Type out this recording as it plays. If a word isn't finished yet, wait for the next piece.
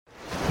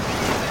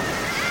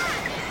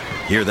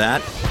Hear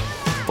that?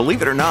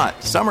 Believe it or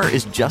not, summer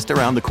is just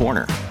around the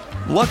corner.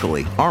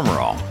 Luckily, Armor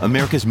All,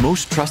 America's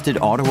most trusted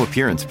auto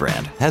appearance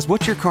brand, has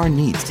what your car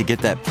needs to get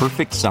that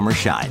perfect summer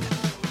shine.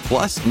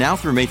 Plus, now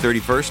through May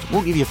 31st,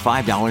 we'll give you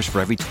 $5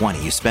 for every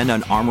 $20 you spend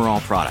on Armor All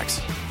products.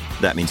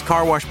 That means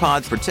car wash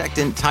pods,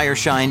 protectant, tire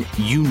shine,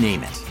 you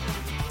name it.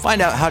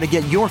 Find out how to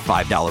get your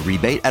 $5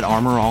 rebate at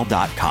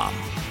armorall.com.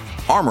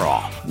 Armor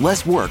All,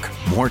 less work,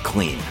 more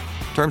clean.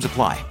 Terms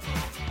apply.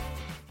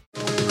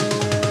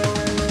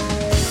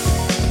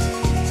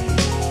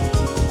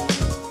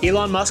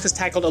 Elon Musk has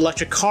tackled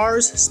electric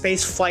cars,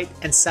 space flight,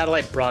 and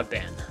satellite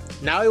broadband.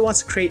 Now he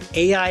wants to create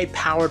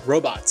AI-powered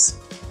robots.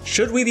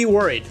 Should we be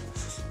worried?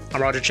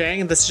 I'm Roger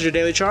Chang, and this is your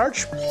Daily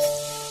Charge.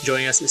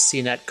 Joining us is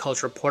CNET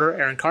culture reporter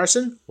Aaron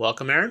Carson.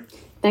 Welcome, Aaron.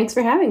 Thanks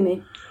for having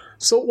me.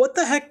 So what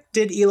the heck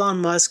did Elon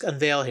Musk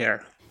unveil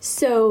here?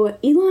 So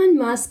Elon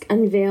Musk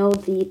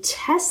unveiled the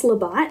Tesla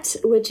bot,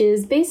 which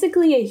is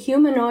basically a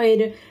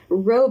humanoid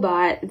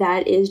robot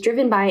that is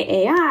driven by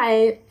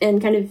AI.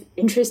 And kind of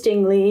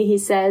interestingly, he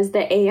says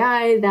the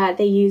AI that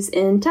they use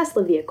in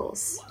Tesla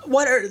vehicles.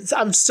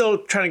 I'm still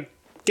trying to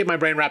get my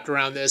brain wrapped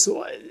around this.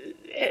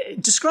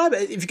 Describe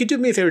it. If you could do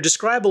me a favor,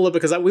 describe a little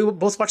bit, because we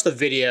both watched the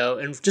video,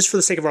 and just for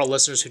the sake of our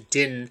listeners who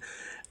didn't,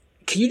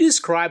 can you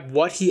describe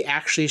what he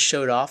actually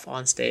showed off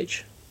on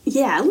stage?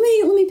 Yeah, let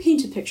me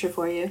paint a picture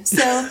for you.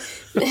 So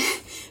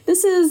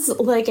this is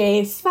like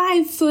a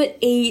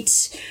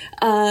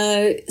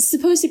 5'8",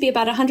 supposed to be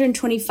about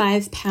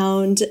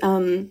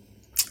 125-pound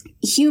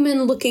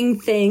human-looking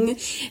thing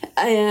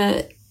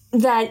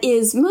that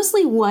is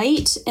mostly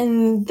white,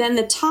 and then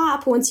the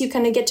top, once you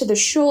kind of get to the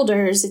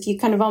shoulders, if you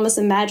kind of almost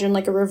imagine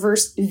like a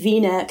reverse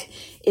V-neck,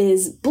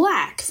 is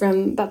black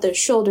from about the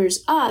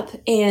shoulders up,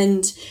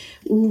 and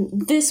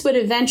this would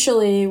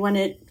eventually, when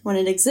it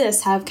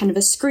exists, have kind of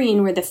a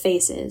screen where the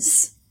face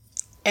is.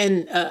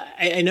 And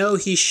I know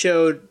he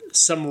showed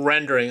some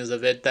renderings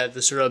of it, that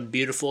the sort of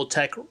beautiful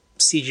tech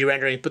CG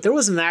rendering, but there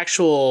was an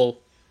actual,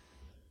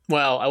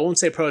 well, I won't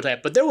say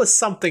prototype, but there was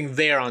something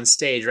there on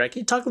stage, right?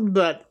 Can you talk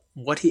about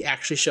what he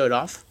actually showed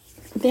off?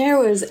 There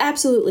was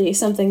absolutely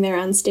something there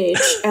on stage.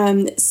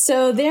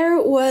 So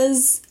there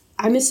was,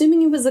 I'm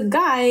assuming it was a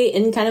guy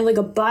in kind of like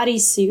a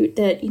bodysuit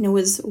that,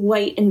 was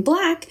white and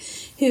black,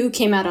 who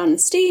came out on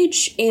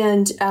stage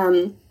and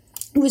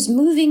was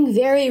moving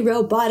very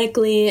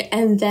robotically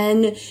and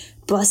then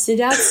busted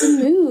out some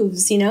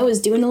moves, was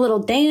doing a little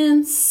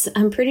dance.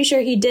 I'm pretty sure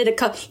he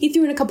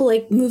threw in a couple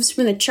like moves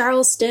from the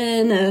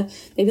Charleston,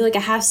 maybe like a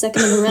half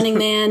second of a Running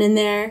Man in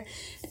there,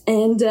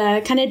 and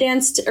kind of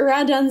danced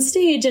around on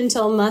stage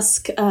until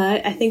Musk,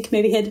 I think,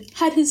 maybe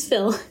had his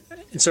fill.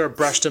 And sort of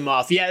brushed him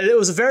off. Yeah, it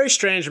was a very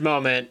strange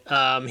moment.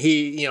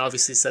 He,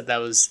 obviously said that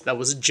was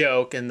a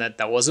joke and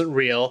that wasn't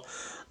real.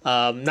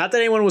 Not that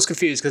anyone was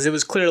confused, because it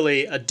was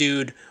clearly a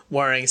dude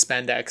wearing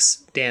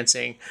spandex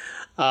dancing.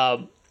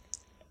 But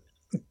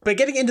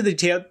getting into the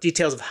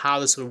details of how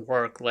this would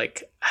work,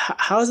 like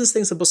how is this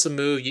thing supposed to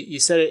move? You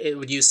said it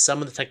would use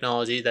some of the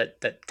technology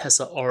that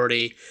Tesla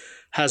already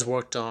has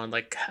worked on.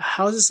 Like,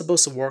 how is it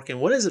supposed to work, and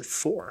what is it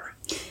for?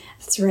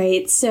 That's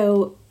right.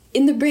 So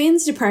in the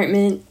brains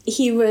department,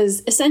 he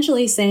was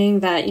essentially saying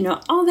that,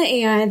 all the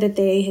AI that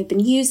they had been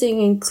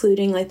using,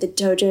 including like the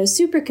Dojo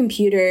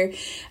supercomputer,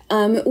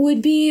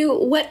 would be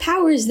what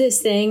powers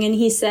this thing. And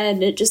he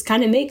said it just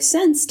kind of makes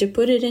sense to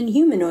put it in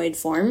humanoid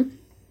form.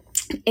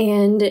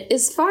 And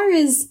as far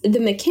as the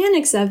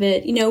mechanics of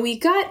it, we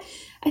got,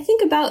 I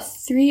think, about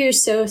 3 or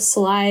so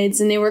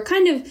slides, and they were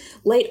kind of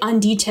light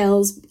on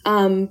details.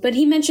 But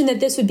he mentioned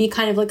that this would be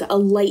kind of like a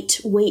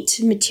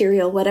lightweight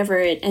material, whatever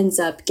it ends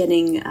up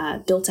getting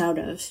built out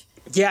of.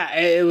 Yeah,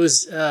 it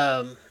was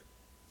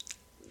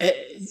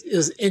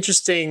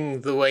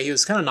interesting the way he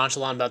was kind of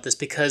nonchalant about this,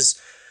 because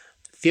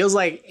it feels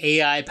like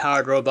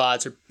AI-powered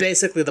robots are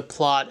basically the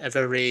plot of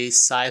every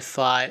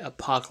sci-fi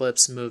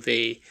apocalypse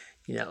movie,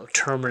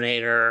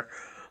 Terminator,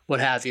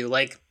 what have you.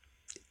 Like,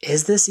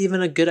 is this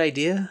even a good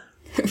idea?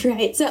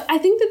 Right. So I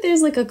think that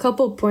there's like a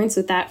couple points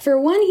with that. For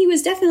one, he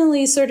was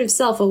definitely sort of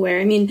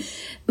self-aware. I mean,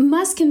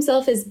 Musk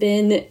himself has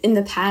been in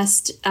the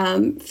past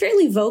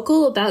fairly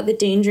vocal about the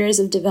dangers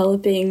of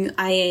developing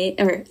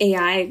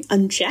AI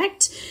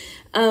unchecked.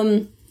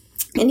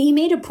 And he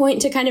made a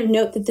point to kind of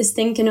note that this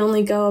thing can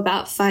only go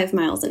about 5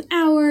 miles an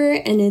hour,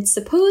 and it's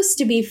supposed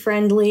to be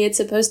friendly, it's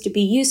supposed to be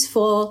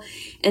useful,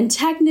 and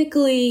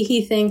technically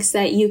he thinks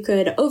that you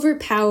could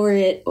overpower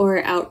it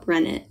or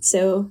outrun it.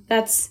 So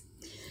that's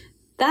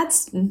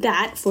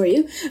that for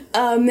you.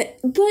 But,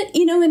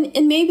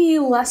 in maybe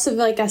less of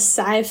like a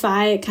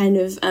sci-fi kind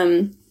of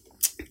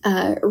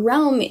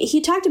realm, he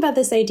talked about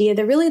this idea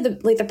that really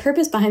the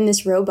purpose behind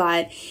this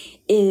robot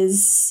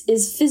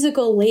is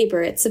physical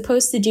labor. It's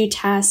supposed to do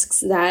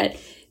tasks that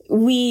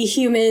we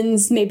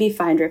humans maybe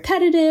find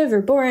repetitive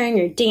or boring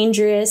or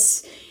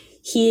dangerous.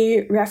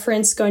 He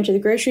referenced going to the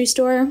grocery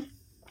store.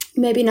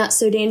 maybe not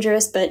so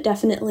dangerous, but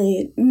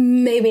definitely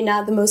maybe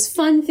not the most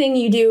fun thing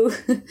you do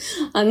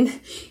on,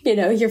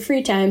 your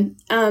free time.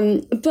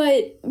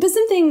 But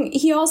something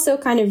he also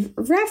kind of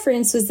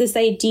referenced was this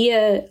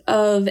idea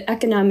of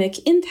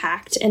economic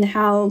impact and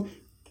how,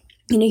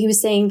 he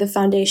was saying the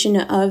foundation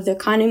of the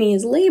economy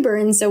is labor.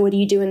 And so what do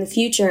you do in the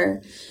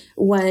future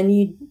when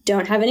you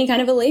don't have any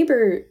kind of a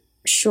labor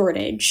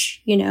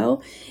shortage,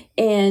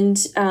 And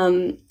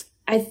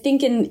I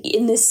think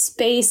in this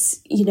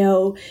space,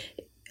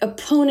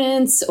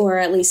 opponents or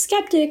at least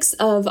skeptics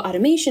of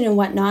automation and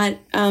whatnot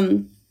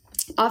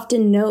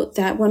often note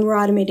that when we're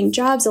automating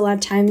jobs, a lot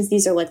of times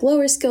these are like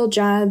lower skilled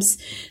jobs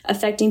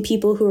affecting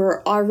people who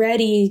are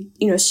already,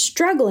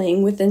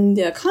 struggling within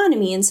the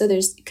economy. And so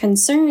there's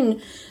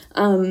concern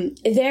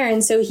there.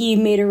 And so he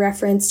made a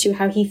reference to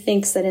how he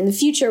thinks that in the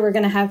future, we're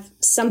going to have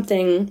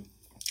something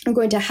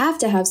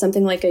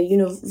like a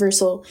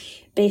universal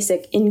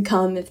basic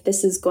income if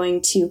this is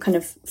going to kind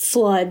of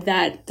flood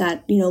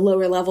that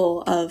lower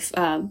level of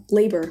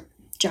labor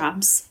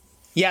jobs.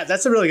 Yeah,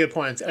 that's a really good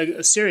point.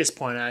 A serious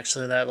point,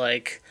 actually, that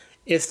like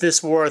if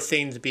this were a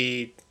thing to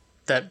be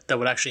that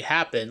would actually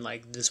happen,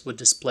 like this would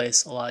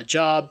displace a lot of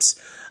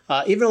jobs,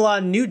 even a lot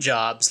of new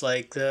jobs.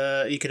 Like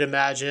you could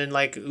imagine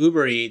like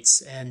Uber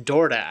Eats and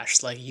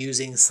DoorDash, like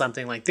using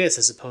something like this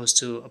as opposed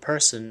to a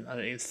person.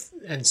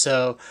 And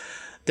so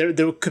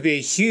there could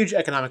be huge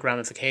economic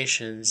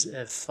ramifications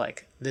if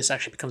like this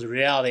actually becomes a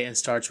reality and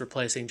starts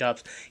replacing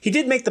jobs. He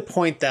did make the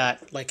point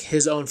that like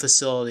his own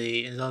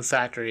facility and his own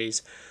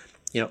factories,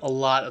 a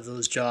lot of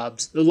those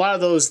jobs, a lot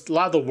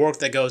of the work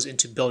that goes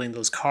into building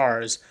those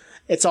cars,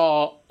 it's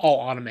all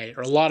automated,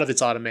 or a lot of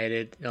it's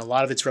automated, a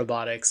lot of it's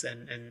robotics.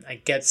 And I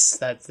guess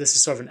that this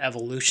is sort of an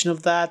evolution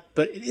of that,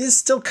 but it is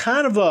still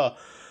kind of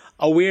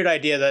a weird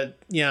idea that,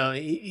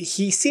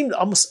 he seemed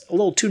almost a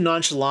little too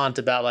nonchalant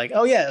about like,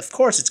 oh yeah, of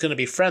course it's going to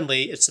be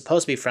friendly. It's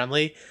supposed to be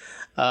friendly.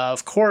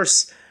 Of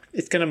course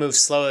it's going to move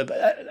slowly. But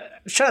I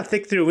was trying to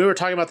think through, we were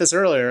talking about this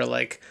earlier,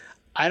 like,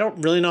 I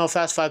don't really know how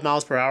fast 5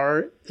 miles per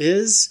hour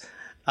is.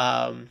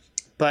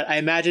 But I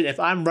imagine if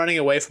I'm running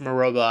away from a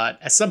robot,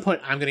 at some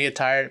point I'm going to get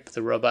tired, but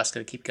the robot's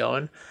going to keep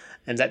going.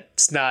 And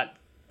that's not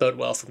bode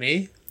well for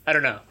me. I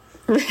don't know.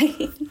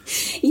 Right.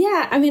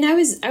 Yeah. I mean, I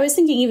was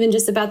thinking even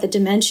just about the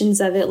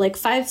dimensions of it, like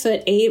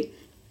 5'8"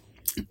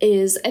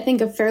 is, I think,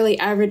 a fairly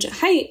average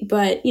height.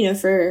 But,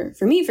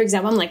 for me, for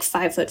example, I'm like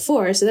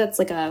 5'4". So that's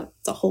like a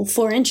whole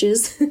 4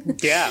 inches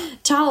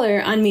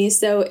taller on me.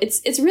 So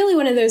it's really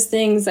one of those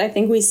things I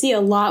think we see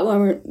a lot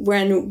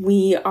when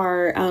we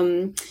are,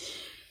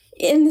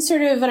 in the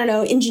sort of,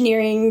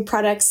 engineering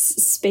products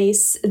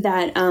space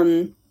that,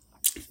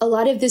 a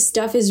lot of this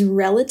stuff is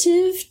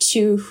relative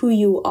to who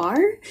you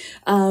are,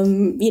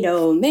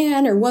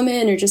 man or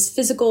woman or just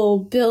physical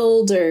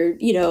build or,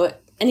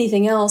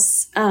 anything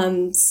else.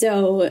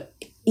 So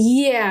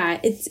yeah,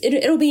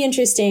 it'll be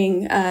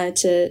interesting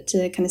to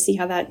kind of see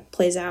how that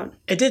plays out.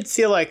 It did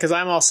feel like, because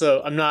I'm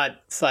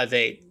not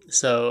 5'8",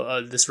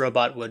 so this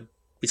robot would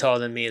be taller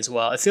than me as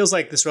well. It feels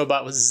like this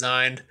robot was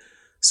designed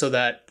so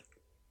that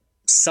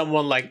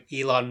someone like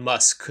Elon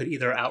Musk could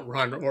either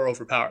outrun or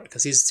overpower,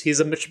 because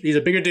he's a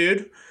bigger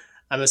dude.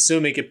 I'm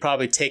assuming he could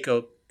probably take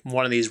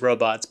one of these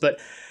robots. But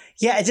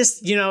yeah, it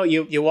just,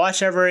 you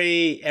watch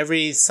every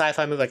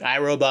sci-fi movie like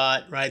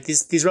iRobot, right?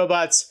 These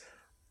robots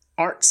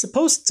aren't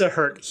supposed to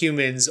hurt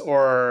humans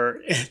or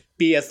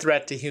be a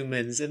threat to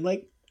humans, and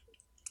like,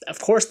 of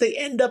course they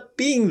end up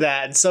being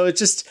that. And so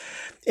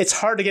it's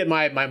hard to get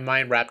my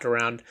mind wrapped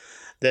around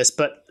this.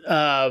 But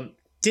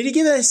did he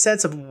give a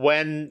sense of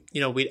when,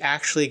 we'd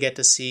actually get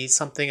to see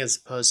something as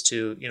opposed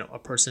to, a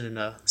person in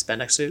a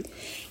spandex suit?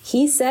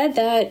 He said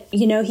that,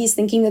 he's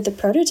thinking that the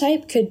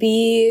prototype could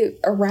be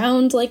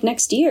around like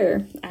next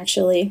year,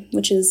 actually,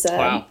 which is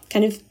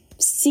kind of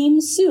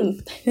seems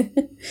soon.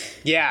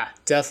 Yeah,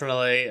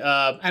 definitely.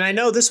 And I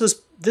know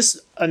this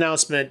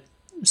announcement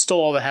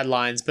stole all the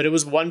headlines, but it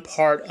was one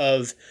part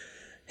of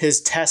his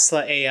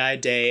Tesla AI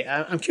day.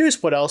 I'm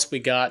curious what else we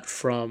got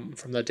from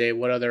the day.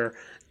 What other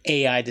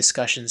AI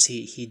discussions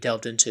he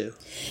delved into?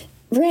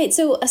 Right.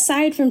 So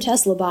aside from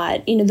Tesla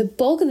Bot, the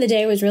bulk of the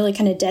day was really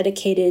kind of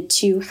dedicated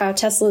to how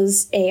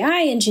Tesla's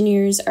AI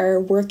engineers are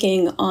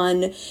working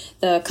on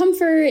the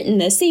comfort and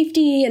the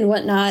safety and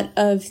whatnot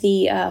of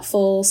the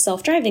full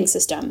self-driving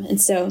system. And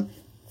so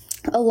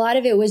a lot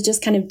of it was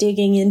just kind of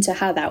digging into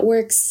how that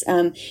works.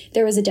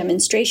 There was a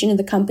demonstration of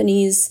the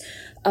companies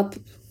of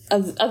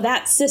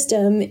that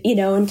system,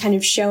 and kind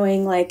of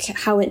showing like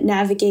how it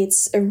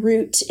navigates a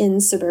route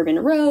in suburban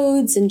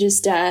roads, and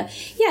just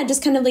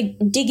kind of like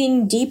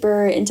digging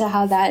deeper into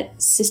how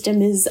that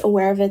system is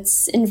aware of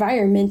its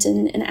environment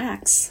and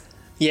acts.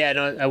 Yeah,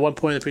 no, at one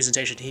point in the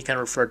presentation, he kind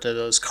of referred to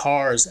those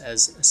cars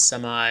as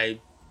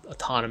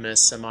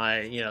semi-autonomous,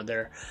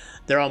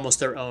 they're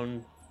almost their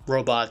own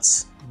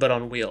robots, but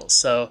on wheels.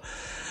 So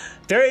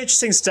very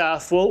interesting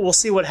stuff. We'll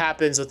see what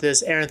happens with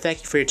this. Aaron, thank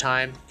you for your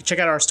time. You can check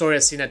out our story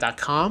at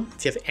cnet.com.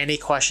 If you have any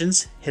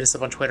questions, hit us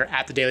up on Twitter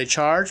at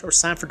 @TheDailyCharge, or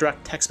sign up for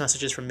direct text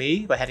messages from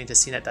me by heading to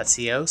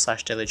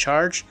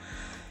cnet.co/dailycharge.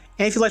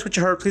 And if you liked what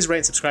you heard, please rate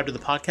and subscribe to the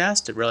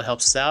podcast. It really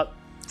helps us out.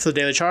 For the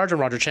Daily Charge, I'm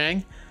Roger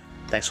Chang.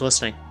 Thanks for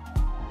listening.